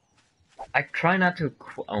 I try not to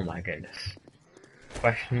oh my goodness.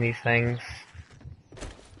 Question these things.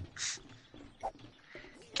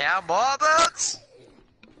 Cowboy boots!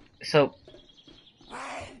 So,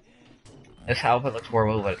 this outfit looks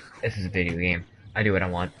horrible, but this is a video game. I do what I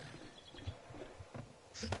want.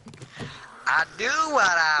 I do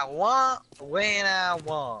what I want, when I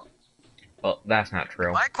want. Well, that's not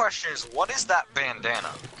true. My question is, what is that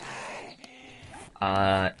bandana?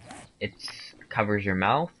 It covers your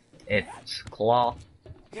mouth. It's cloth,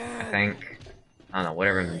 I think. I don't know,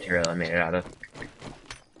 whatever material I made it out of.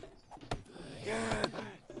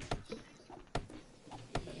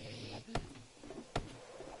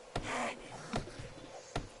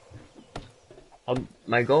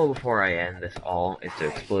 My goal before I end this all is to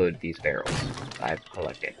explode these barrels I've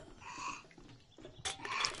collected.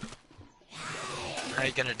 How are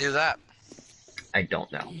you gonna do that? I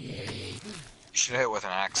don't know. You should hit it with an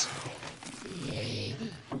axe.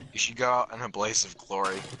 You should go out in a blaze of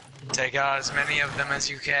glory. Take out as many of them as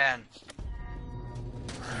you can.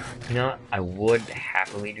 You know what? I would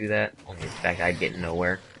happily do that, only the fact I'd get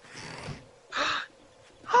nowhere.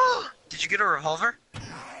 Did you get a revolver?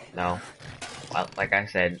 No. Well, like I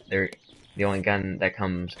said, the only gun that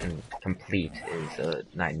comes complete is a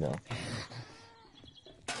 9mm.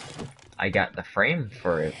 I got the frame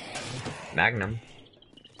for it. Magnum.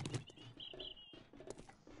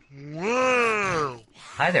 Whoa!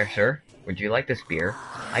 Hi there, sir. Would you like this beer?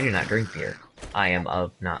 I do not drink beer. I am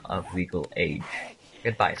not of legal age.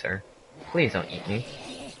 Goodbye, sir. Please don't eat me.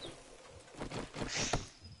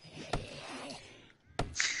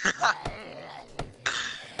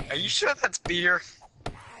 Are you sure that's beer?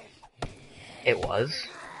 It was.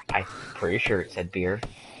 I'm pretty sure it said beer.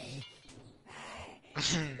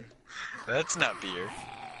 That's not beer.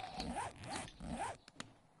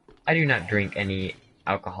 I do not drink any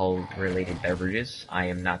alcohol-related beverages. I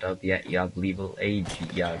am not of yet legal age.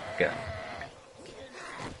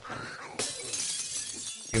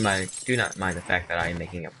 Do not mind the fact that I am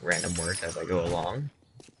making up random words as I go along.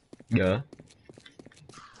 Yeah.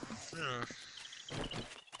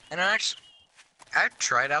 And actually, I've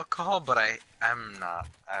tried alcohol, but I'm not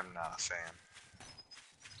a fan.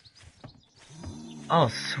 Oh,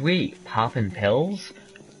 sweet. Poppin' pills?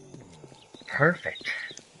 Perfect.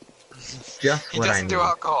 Just what I need. He doesn't do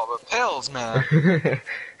alcohol, but pills, man.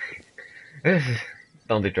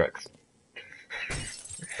 Don't do drugs.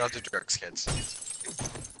 Don't do drugs, kids.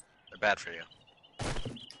 They're bad for you.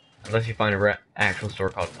 Unless you find a actual store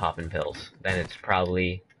called Poppin' Pills, then it's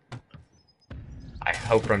probably, I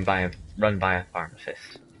hope, run by a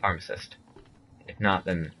pharmacist. not,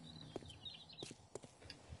 then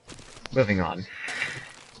moving on.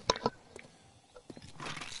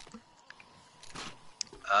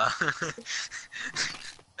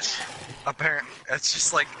 Apparently, it's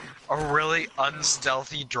just like a really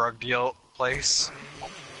unstealthy drug deal place.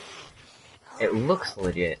 It looks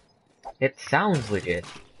legit. It sounds legit,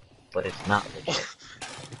 but it's not legit.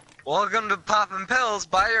 Welcome to popping pills.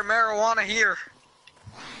 Buy your marijuana here.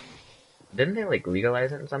 Didn't they like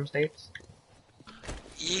legalize it in some states?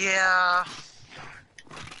 Yeah.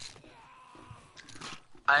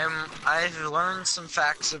 I've learned some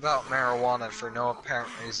facts about marijuana for no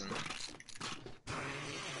apparent reason.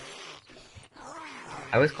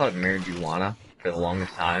 I always called it marijuana for the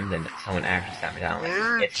longest time, then someone actually sat me down like,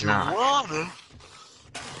 it's not.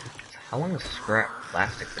 How long is scrap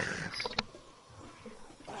plastic been in this?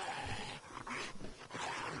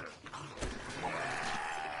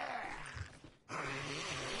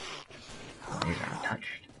 These are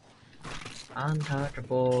untouched.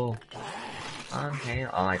 Untouchable. Okay,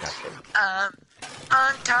 oh, I touched it.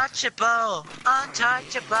 Untouchable.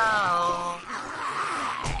 Untouchable.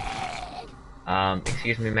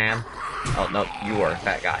 Excuse me, ma'am. Oh, no, you are a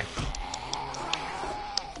fat guy.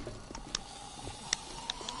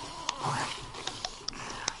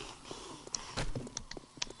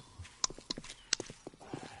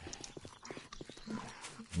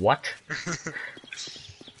 What?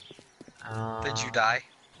 Did you die?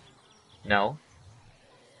 No.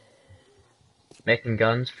 Making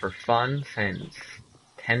guns for fun since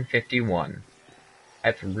 1051.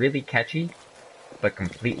 That's really catchy, but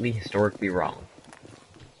completely historically wrong.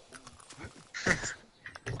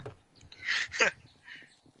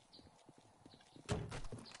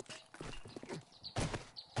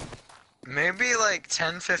 Maybe like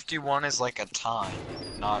 1051 is like a time,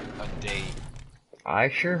 not a date. I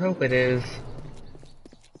sure hope it is.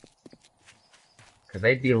 Because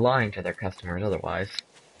they'd be lying to their customers otherwise.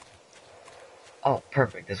 Oh,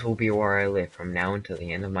 perfect. This will be where I live from now until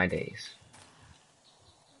the end of my days.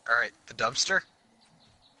 Alright, the dumpster?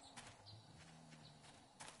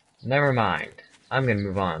 Never mind. I'm gonna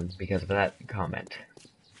move on because of that comment.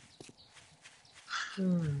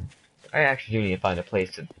 I actually do need to find a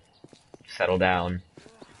place to settle down.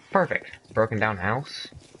 Perfect. Broken down house.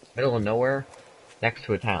 Middle of nowhere. Next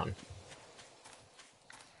to a town.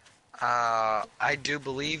 I do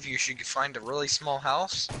believe you should find a really small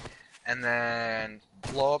house, and then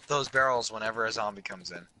blow up those barrels whenever a zombie comes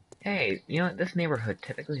in. Hey, you know what? This neighborhood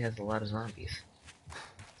typically has a lot of zombies.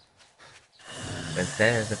 But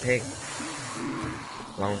instead, there's a pig.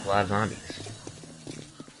 Along with a lot of zombies.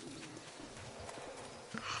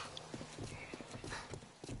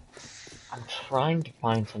 I'm trying to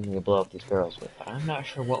find something to blow up these barrels with, but I'm not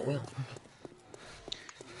sure what will.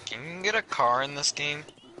 Can you get a car in this game?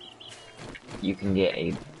 You can get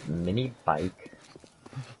a mini bike,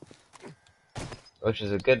 which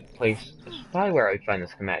is a good place. It's probably where I would find the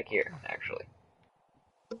schematic here, actually.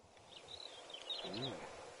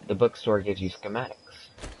 The bookstore gives you schematics.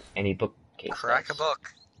 Any bookcase. Crack a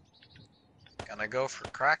book. Gonna go for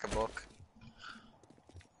crack a book.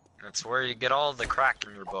 That's where you get all the crack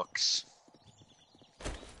in your books.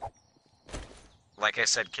 Like I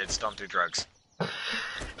said, kids, don't do drugs.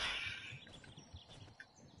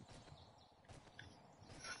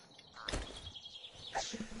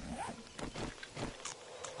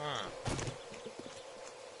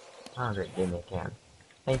 Oh, great, gave me a can.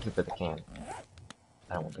 Thank you for the can.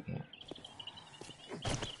 I don't want the can.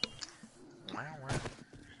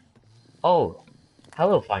 Oh,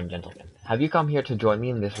 hello, fine gentlemen. Have you come here to join me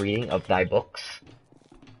in this reading of thy books?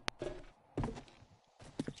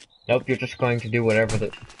 Nope, you're just going to do whatever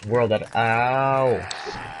the world that— Ow!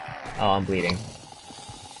 Oh, I'm bleeding.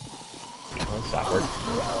 Oh, that's awkward.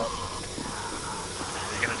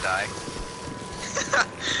 You're gonna die.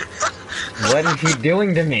 What is he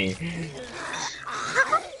doing to me?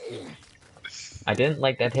 I didn't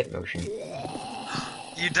like that hit motion.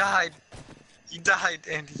 You died. You died,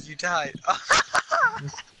 Andy. You died.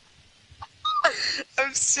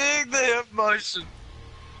 I'm seeing the hip motion.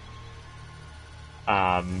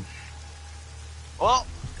 Well,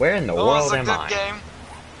 where in the that world was a am good I? game.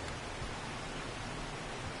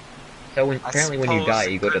 So apparently when you die,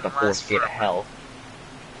 you go to the fourth gate of hell.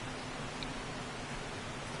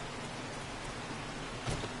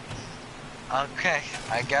 Okay,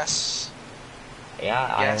 I guess.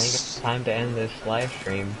 Yeah, I think it's time to end this live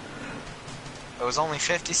stream. It was only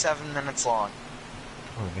 57 minutes long.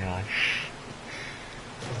 Oh gosh.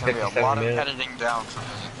 There's gonna be a 57 lot of minutes. editing down for me.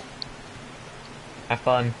 Have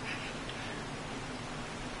fun.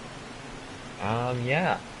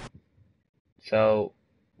 Yeah. So,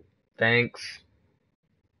 thanks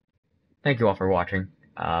thank you all for watching.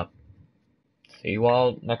 See you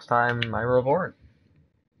all next time I reborn.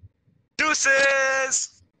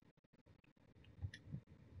 Deuces!